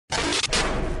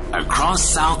across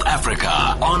South Africa,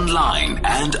 online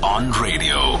and on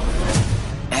radio.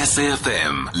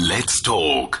 SAFM, let's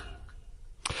talk.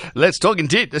 Let's talk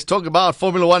indeed. Let's talk about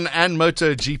Formula One and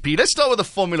MotoGP. Let's start with the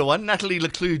Formula One. Natalie Le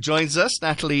Clue joins us.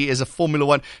 Natalie is a Formula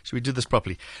One. Should we do this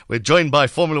properly? We're joined by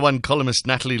Formula One columnist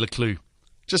Natalie Le Clue.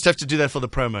 Just have to do that for the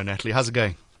promo, Natalie. How's it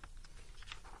going?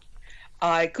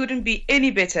 I couldn't be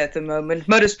any better at the moment.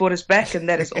 Motorsport is back, and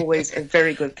that is always a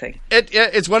very good thing.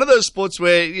 It's one of those sports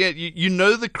where you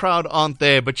know the crowd aren't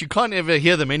there, but you can't ever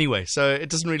hear them anyway. So it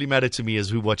doesn't really matter to me as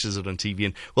who watches it on TV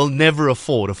and will never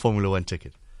afford a Formula One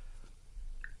ticket.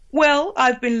 Well,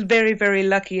 I've been very, very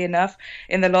lucky enough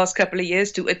in the last couple of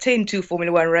years to attend 2 Formula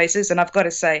One races, and I've got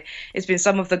to say, it's been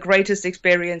some of the greatest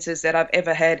experiences that I've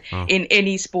ever had in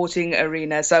any sporting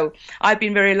arena. So I've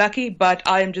been very lucky, but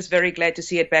I am just very glad to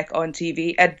see it back on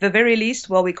TV. At the very least,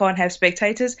 while we can't have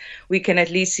spectators, we can at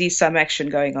least see some action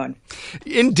going on.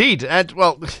 Indeed. And,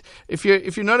 well, if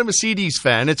you're not a Mercedes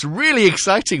fan, it's really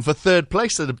exciting for third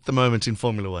place at the moment in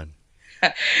Formula One.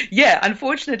 Yeah,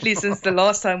 unfortunately, since the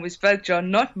last time we spoke,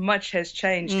 John, not much has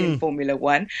changed in Formula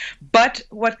One. But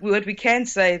what we can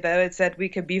say, though, is that we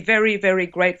can be very, very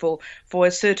grateful for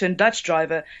a certain Dutch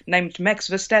driver named Max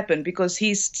Verstappen, because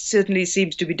he certainly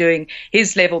seems to be doing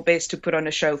his level best to put on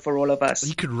a show for all of us.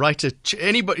 He could write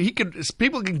anybody. He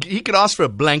could ask for a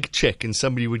blank check, and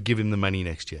somebody would give him the money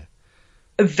next year.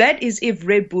 That is if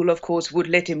Red Bull, of course, would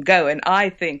let him go. And I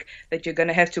think that you're going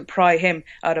to have to pry him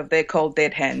out of their cold,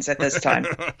 dead hands at this time.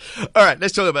 All right,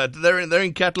 let's talk about it. They're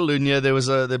in Catalonia. There's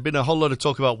been a whole lot of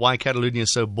talk about why Catalonia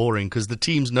is so boring, because the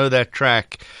teams know that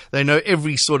track. They know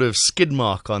every sort of skid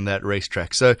mark on that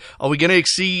racetrack. So are we going to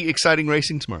see exciting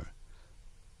racing tomorrow?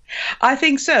 I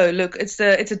think so. Look, it's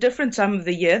a different time of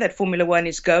the year that Formula One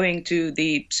is going to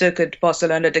the Circuit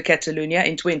Barcelona de Catalunya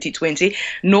in 2020.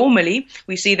 Normally,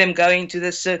 we see them going to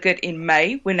the circuit in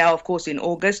May. We're now, of course, in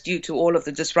August due to all of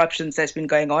the disruptions that's been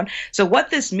going on. So what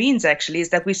this means, actually, is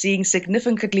that we're seeing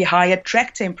significantly higher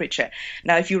track temperature.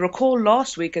 Now, if you recall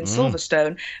last week in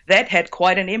Silverstone, that had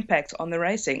quite an impact on the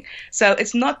racing. So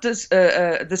it's not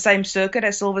the same circuit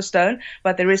as Silverstone,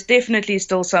 but there is definitely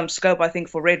still some scope, I think,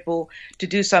 for Red Bull to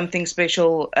do something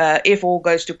special if all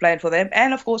goes to plan for them,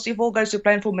 and of course if all goes to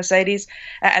plan for Mercedes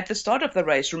at the start of the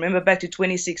race. Remember back to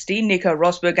 2016, Nico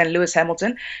Rosberg and Lewis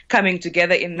Hamilton coming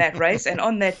together in that race, and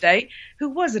on that day, who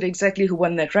was it exactly who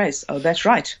won that race? Oh, that's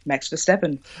right, Max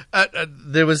Verstappen.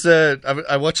 There was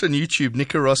I watched on YouTube,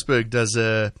 Nico Rosberg does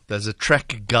a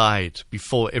track guide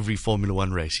before every Formula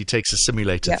One race. He takes a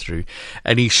simulator through,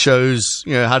 and he shows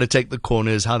how to take the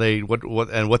corners, how they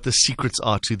what the secrets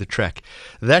are to the track.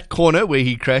 That corner where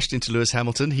he crashed into Lewis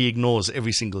Hamilton, he ignores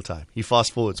every single time. He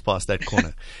fast forwards past that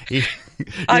corner.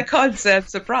 I can't say I'm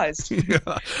surprised.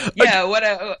 Yeah, what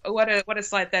a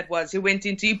sight that was. He went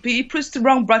into he pressed the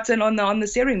wrong button on the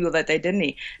steering wheel that day, didn't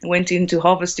he? And went into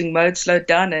harvesting mode, slowed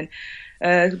down,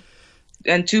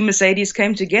 and 2 Mercedes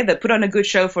came together, put on a good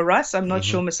show for us. I'm not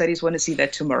sure Mercedes want to see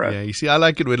that tomorrow. Yeah, you see, I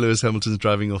like it when Lewis Hamilton's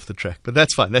driving off the track, but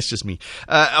that's fine. That's just me.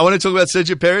 I want to talk about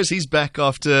Sergio Perez. He's back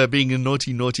after being a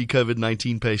naughty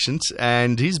COVID-19 patient,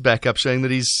 and he's back up showing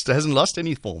that he hasn't lost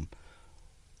any form.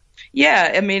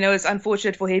 Yeah, I mean, it was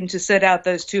unfortunate for him to sit out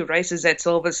those 2 races at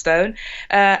Silverstone,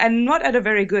 and not at a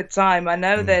very good time. I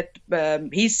know that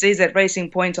he says that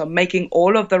Racing Point are making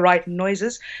all of the right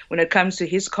noises when it comes to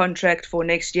his contract for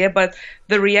next year, but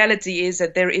the reality is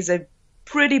that there is a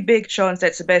pretty big chance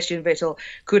that Sebastian Vettel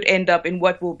could end up in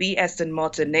what will be Aston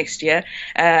Martin next year.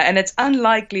 And it's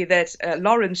unlikely that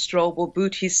Lawrence Stroll will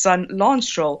boot his son Lance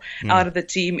Stroll out of the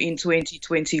team in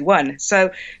 2021.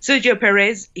 So Sergio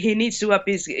Perez, he needs to up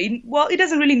his... Well, he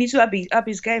doesn't really need to up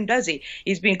his game, does he?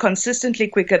 He's been consistently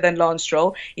quicker than Lance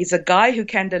Stroll. He's a guy who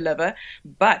can deliver.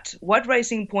 But what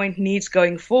Racing Point needs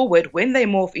going forward when they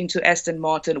morph into Aston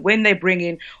Martin, when they bring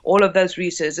in all of those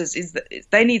resources, is that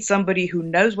they need somebody who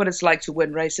knows what it's like to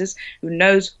win races, who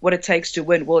knows what it takes to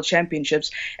win world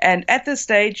championships. And at this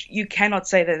stage, you cannot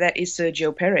say that is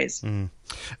Sergio Perez.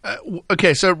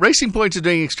 Okay, so Racing Point are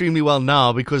doing extremely well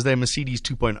now because they're Mercedes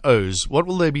 2.0s. What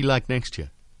will they be like next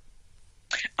year?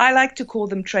 I like to call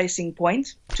them Tracing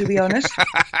Point, to be honest.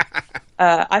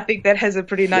 I think that has a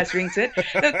pretty nice ring to it.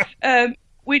 Look,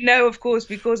 we know, of course,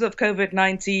 because of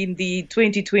COVID-19, the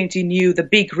 2020 the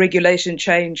big regulation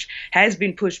change has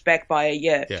been pushed back by a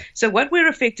year. Yeah. So what we're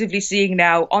effectively seeing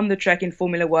now on the track in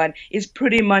Formula One is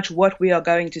pretty much what we are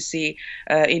going to see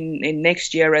in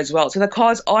next year as well. So the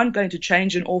cars aren't going to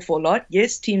change an awful lot.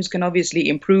 Yes, teams can obviously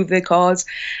improve their cars,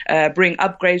 bring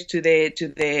upgrades to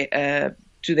their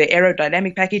their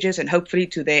aerodynamic packages and hopefully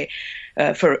to their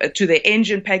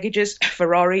engine packages.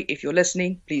 Ferrari, if you're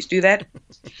listening, please do that.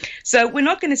 So we're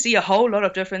not going to see a whole lot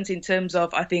of difference in terms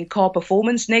of, I think, car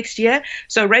performance next year.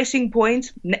 So Racing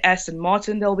Point, Aston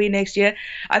Martin, they'll be next year.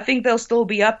 I think they'll still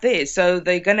be up there. So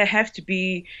they're going to have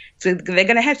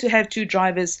to have two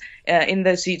drivers in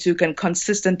those seats who can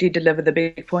consistently deliver the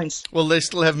big points. Will they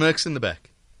still have Mercs in the back?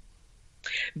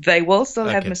 They will still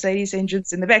have Mercedes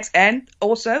engines in the backs, and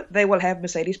also they will have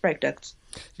Mercedes brake ducts.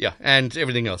 Yeah, and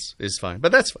everything else is fine.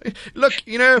 But that's fine. Look,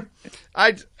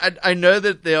 I know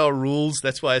that there are rules.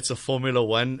 That's why it's a Formula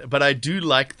One. But I do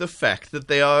like the fact that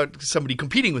they are somebody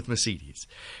competing with Mercedes.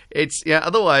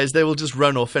 Otherwise they will just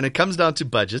run off, and it comes down to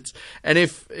budgets. And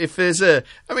if there's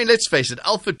let's face it,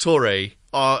 AlphaTauri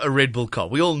are a Red Bull car.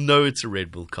 We all know it's a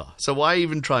Red Bull car. So why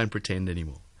even try and pretend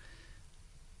anymore?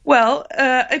 Well,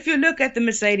 if you look at the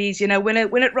Mercedes, when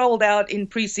it rolled out in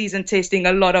preseason testing,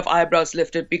 a lot of eyebrows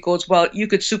lifted because, well, you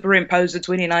could superimpose the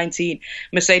 2019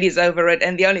 Mercedes over it,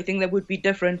 and the only thing that would be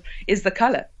different is the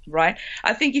color, right?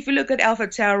 I think if you look at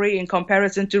AlphaTauri in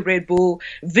comparison to Red Bull,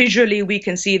 visually we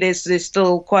can see there's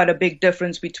still quite a big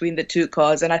difference between the two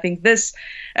cars, and I think this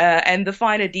and the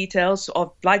finer details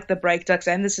of like the brake ducts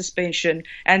and the suspension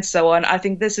and so on, I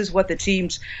think this is what the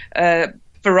teams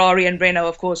Ferrari and Renault,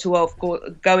 of course, who are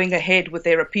going ahead with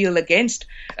their appeal against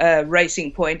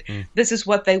Racing Point. This is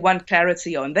what they want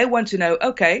clarity on. They want to know,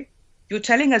 okay, you're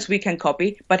telling us we can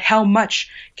copy, but how much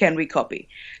can we copy?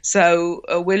 So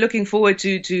we're looking forward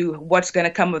to what's going to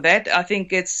come of that. I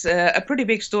think it's a pretty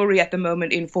big story at the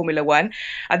moment in Formula One.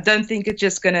 I don't think it's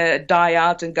just going to die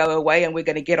out and go away and we're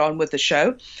going to get on with the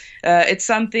show. It's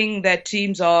something that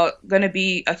teams are going to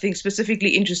be, I think,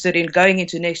 specifically interested in going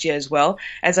into next year as well.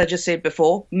 As I just said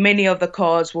before, many of the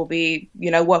cars will be,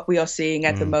 what we are seeing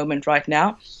at the moment right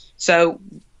now. So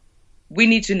we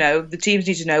need to know, the teams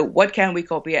need to know, what can we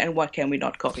copy and what can we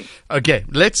not copy. Okay,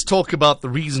 let's talk about the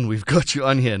reason we've got you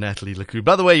on here, Natalie Le Clue.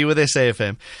 By the way, you're with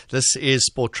SAFM. This is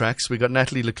Sport Tracks. We've got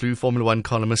Natalie Le Clue, Formula One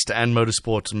columnist and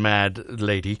motorsport mad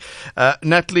lady.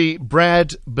 Natalie,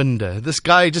 Brad Binder, this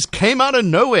guy just came out of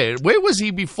nowhere. Where was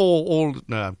he before all...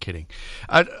 No, I'm kidding.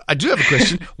 I do have a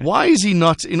question. Why is he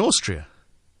not in Austria?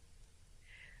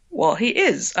 Well, he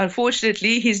is.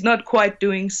 Unfortunately, he's not quite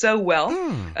doing so well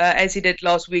as he did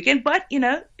last weekend. But, you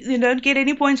don't get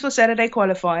any points for Saturday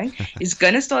qualifying. He's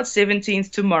going to start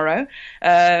 17th tomorrow.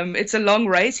 It's a long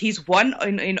race. He's won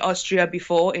in Austria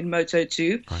before in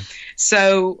Moto2. Right.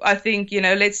 So I think,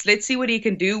 let's see what he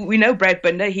can do. We know Brad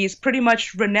Binder. He's pretty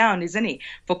much renowned, isn't he,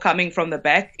 for coming from the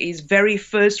back. His very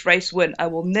first race win, I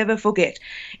will never forget.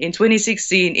 In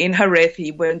 2016 in Jerez,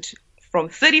 he went from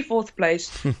 34th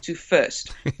place to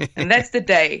first. And that's the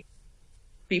day.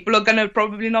 People are going to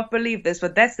probably not believe this,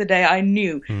 but that's the day I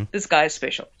knew this guy is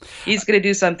special. He's going to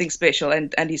do something special,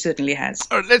 and he certainly has.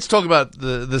 All right, let's talk about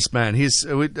this man. He's,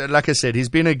 like I said, he's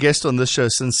been a guest on this show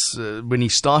since when he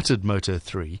started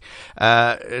Moto3.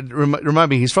 Remind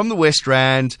me, he's from the West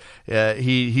Rand.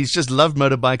 He's just loved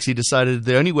motorbikes. He decided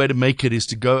the only way to make it is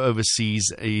to go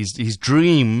overseas. His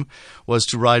dream was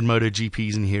to ride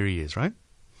MotoGPs, and here he is, right?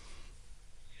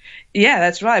 Yeah,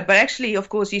 that's right. But actually, of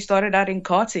course, he started out in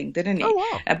karting, didn't he? Oh,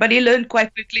 wow. But he learned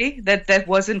quite quickly that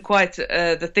wasn't quite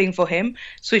the thing for him.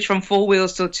 Switched from 4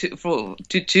 wheels to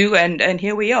two, and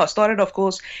here we are. Started, of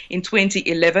course, in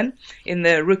 2011 in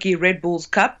the rookie Red Bulls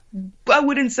Cup. I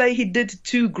wouldn't say he did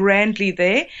too grandly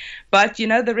there, but,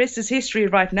 the rest is history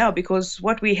right now, because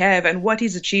what we have and what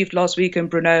he's achieved last week in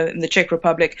Brno in the Czech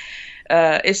Republic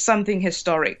is something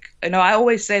historic. I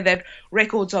always say that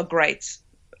records are great.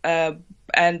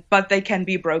 But they can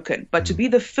be broken. But to be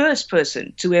the first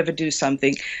person to ever do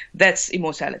something, that's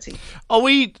immortality. Are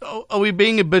we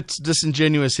being a bit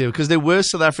disingenuous here? Because there were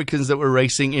South Africans that were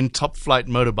racing in top flight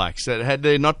motorbikes. That had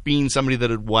there not been somebody that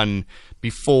had won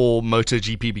before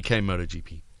MotoGP became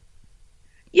MotoGP?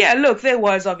 Yeah, look, there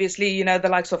was obviously, the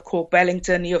likes of Cork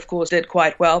Bellington. He, of course, did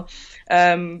quite well.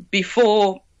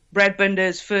 Before Brad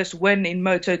Binder's first win in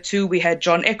Moto2, we had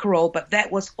John Eckerol, but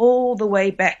that was all the way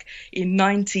back in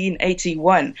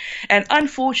 1981. And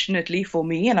unfortunately for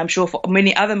me, and I'm sure for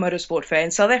many other motorsport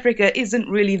fans, South Africa isn't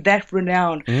really that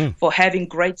renowned for having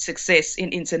great success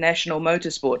in international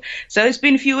motorsport. So it's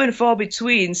been few and far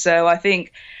between. So I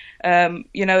think,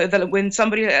 when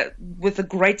somebody with a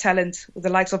great talent, with the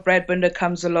likes of Brad Binder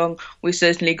comes along, we're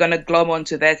certainly going to glom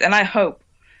onto that. And I hope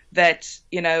that,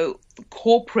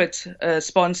 corporate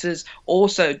sponsors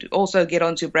also get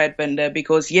onto Brad Binder,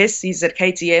 because yes, he's at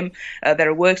KTM, they're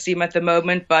a works team at the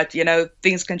moment, but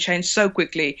things can change so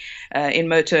quickly in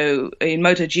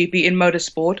MotoGP, in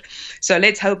motorsport. So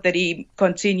let's hope that he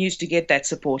continues to get that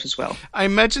support as well. I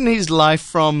imagine his life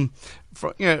from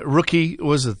rookie,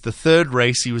 was it the third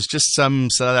race? He was just some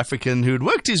South African who had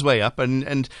worked his way up,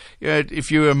 and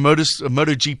if you're a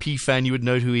MotoGP fan, you would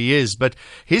know who he is. But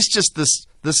he's just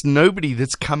this nobody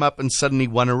that's come up and suddenly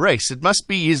won a race. It must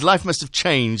be his life must have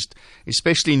changed,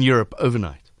 especially in Europe,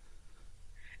 overnight.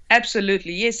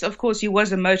 Absolutely. Yes, of course, he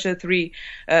was a Moto3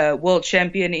 world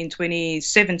champion in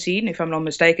 2017, if I'm not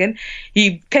mistaken.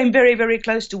 He came very, very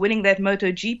close to winning that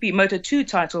Moto2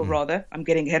 title, rather. I'm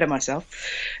getting ahead of myself.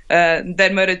 That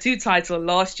Moto2 title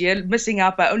last year, missing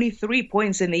out by only 3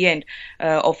 points in the end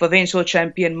of eventual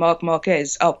champion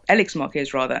Alex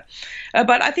Marquez, rather.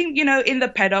 But I think, in the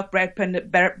paddock, Brad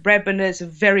Binder is a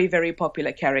very, very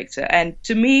popular character. And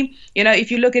to me, if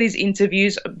you look at his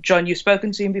interviews, John, you've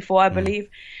spoken to him before, I believe.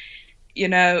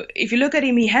 If you look at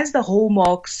him, he has the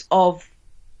hallmarks of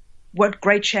what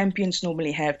great champions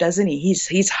normally have, doesn't he?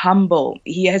 He's humble.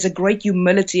 He has a great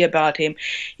humility about him.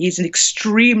 He's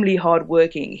extremely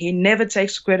hardworking. He never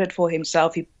takes credit for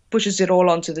himself. He pushes it all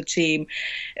onto the team.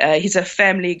 He's a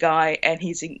family guy, and he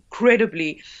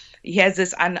has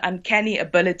this uncanny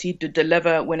ability to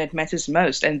deliver when it matters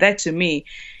most. And that, to me,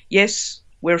 yes,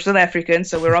 we're South Africans,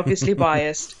 so we're obviously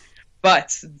biased.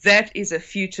 But that is a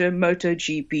future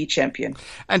MotoGP champion.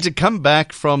 And to come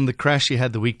back from the crash he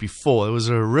had the week before, it was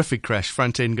a horrific crash,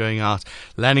 front end going out,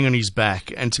 landing on his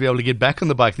back, and to be able to get back on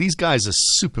the bike, these guys are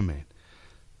supermen.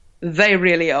 They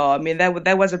really are. I mean,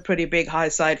 that was a pretty big high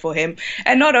side for him.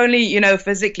 And not only,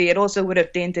 physically, it also would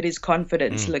have dented his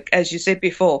confidence. Like, as you said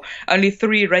before, only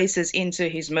 3 races into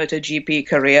his MotoGP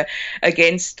career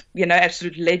against,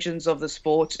 absolute legends of the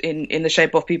sport in the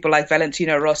shape of people like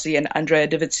Valentino Rossi and Andrea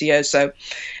Dovizioso,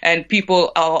 and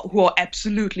people who are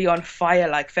absolutely on fire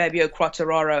like Fabio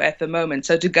Quartararo at the moment.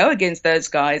 So to go against those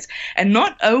guys and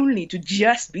not only to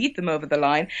just beat them over the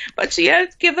line, but to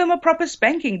give them a proper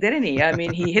spanking, didn't he? I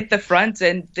mean, he hit the front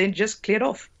and then just cleared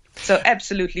off. So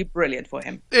absolutely brilliant for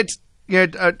him.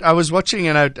 I was watching,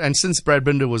 and since Brad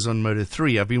Binder was on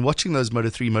Moto3, I've been watching those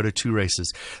Moto3, Moto2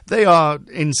 races. They are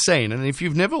insane. And if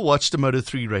you've never watched a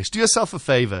Moto3 race, do yourself a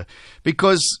favor,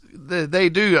 because they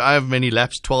do. I have many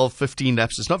laps, 12, 15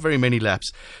 laps. It's not very many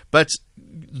laps. But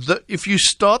if you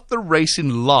start the race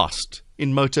in last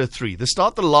in Moto3,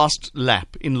 start the last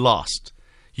lap in last,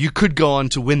 you could go on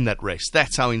to win that race.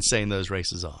 That's how insane those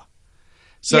races are.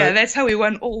 So, yeah, that's how we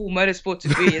want all motorsport to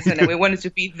be, isn't it? We want it to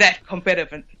be that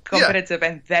competitive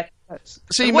and that close.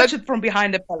 So watch it from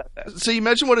behind the pellet, though. So you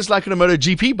imagine what it's like on a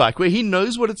MotoGP bike, where he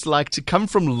knows what it's like to come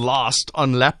from last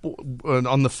on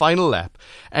the final lap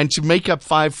and to make up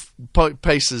 5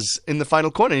 paces in the final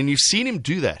corner. And you've seen him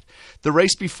do that. The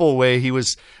race before, where he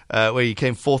was, where he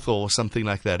came 4th or something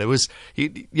like that. It was,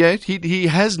 he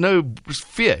has no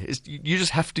fear. You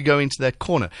just have to go into that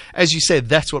corner. As you said,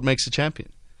 that's what makes a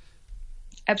champion.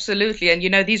 Absolutely. And,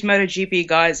 these MotoGP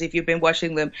guys, if you've been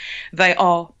watching them, they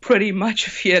are pretty much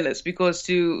fearless, because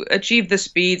to achieve the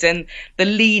speeds and the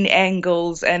lean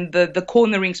angles and the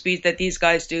cornering speeds that these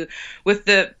guys do, with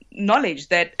the knowledge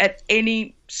that at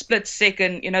any split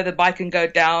second, the bike can go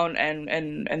down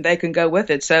and they can go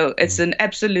with it. So it's an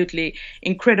absolutely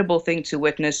incredible thing to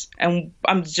witness. And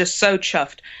I'm just so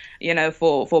chuffed,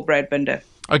 for Brad Binder.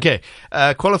 Okay,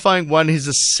 qualifying 1, he's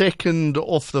a second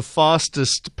off the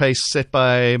fastest pace set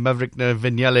by Maverick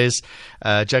Vinales.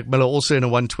 Jack Miller also in a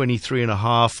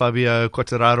 1:23.5. Fabio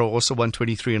Quartararo also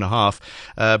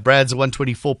 1:23.5. Brad's a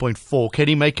 1:24.4. Can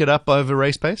he make it up over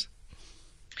race pace?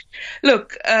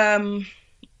 Look,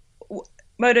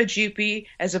 MotoGP,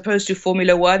 as opposed to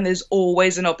Formula One, there's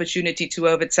always an opportunity to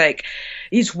overtake.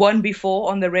 He's won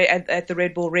before on at the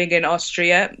Red Bull Ring in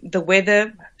Austria. The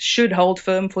weather should hold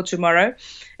firm for tomorrow.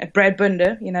 And Brad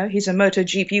Binder, he's a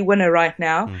MotoGP winner right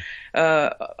now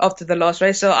after the last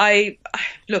race. So I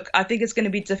think it's going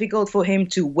to be difficult for him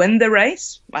to win the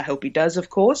race. I hope he does, of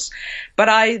course. But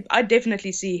I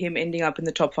definitely see him ending up in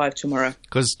the top 5 tomorrow.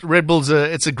 Because Red Bull's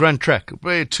it's a grand track.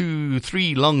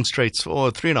 3 long straights or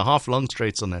 3.5 long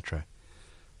straights on that track.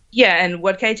 Yeah, and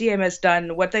what KTM has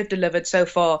done, what they've delivered so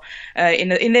far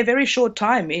in their very short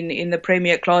time in the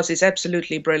Premier class is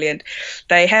absolutely brilliant.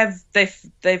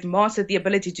 They've mastered the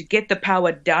ability to get the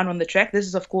power down on the track. This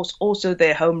is, of course, also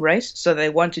their home race, so they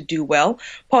want to do well.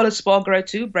 Paulo Espargaro,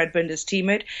 too, Brad Binder's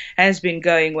teammate, has been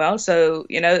going well. So,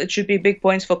 it should be big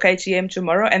points for KTM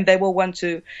tomorrow, and they will want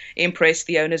to impress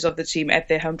the owners of the team at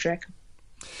their home track.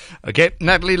 Okay,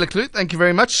 Natalie Le Clue, thank you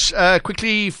very much.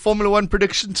 Quickly, Formula One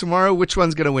prediction tomorrow. Which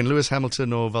one's going to win, Lewis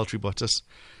Hamilton or Valtteri Bottas?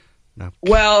 No.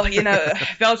 Well,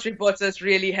 Valtteri Bottas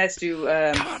really has to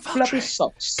pull up his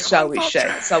socks, shall we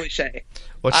say.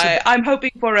 I'm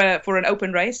hoping for an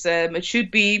open race. It should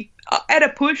be at a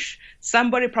push.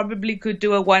 Somebody probably could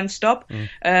do a one-stop,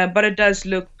 but it does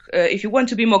look if you want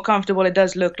to be more comfortable, it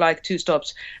does look like 2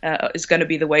 stops is going to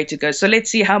be the way to go. So let's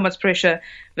see how much pressure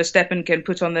Verstappen can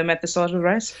put on them at the start of the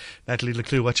race. Natalie Le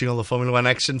Clue watching all the Formula One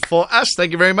action for us.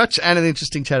 Thank you very much. And an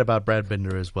interesting chat about Brad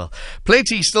Binder as well.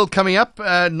 Plenty still coming up.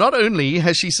 Not only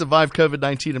has she survived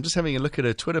COVID-19, I'm just having a look at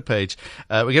her Twitter page.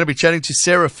 We're going to be chatting to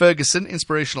Sarah Ferguson,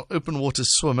 inspirational open water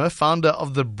swimmer, founder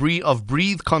of the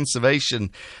Breathe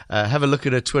Conservation. Have a look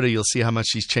at her Twitter. You'll see how much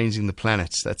she's changing the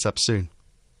planet. That's up soon.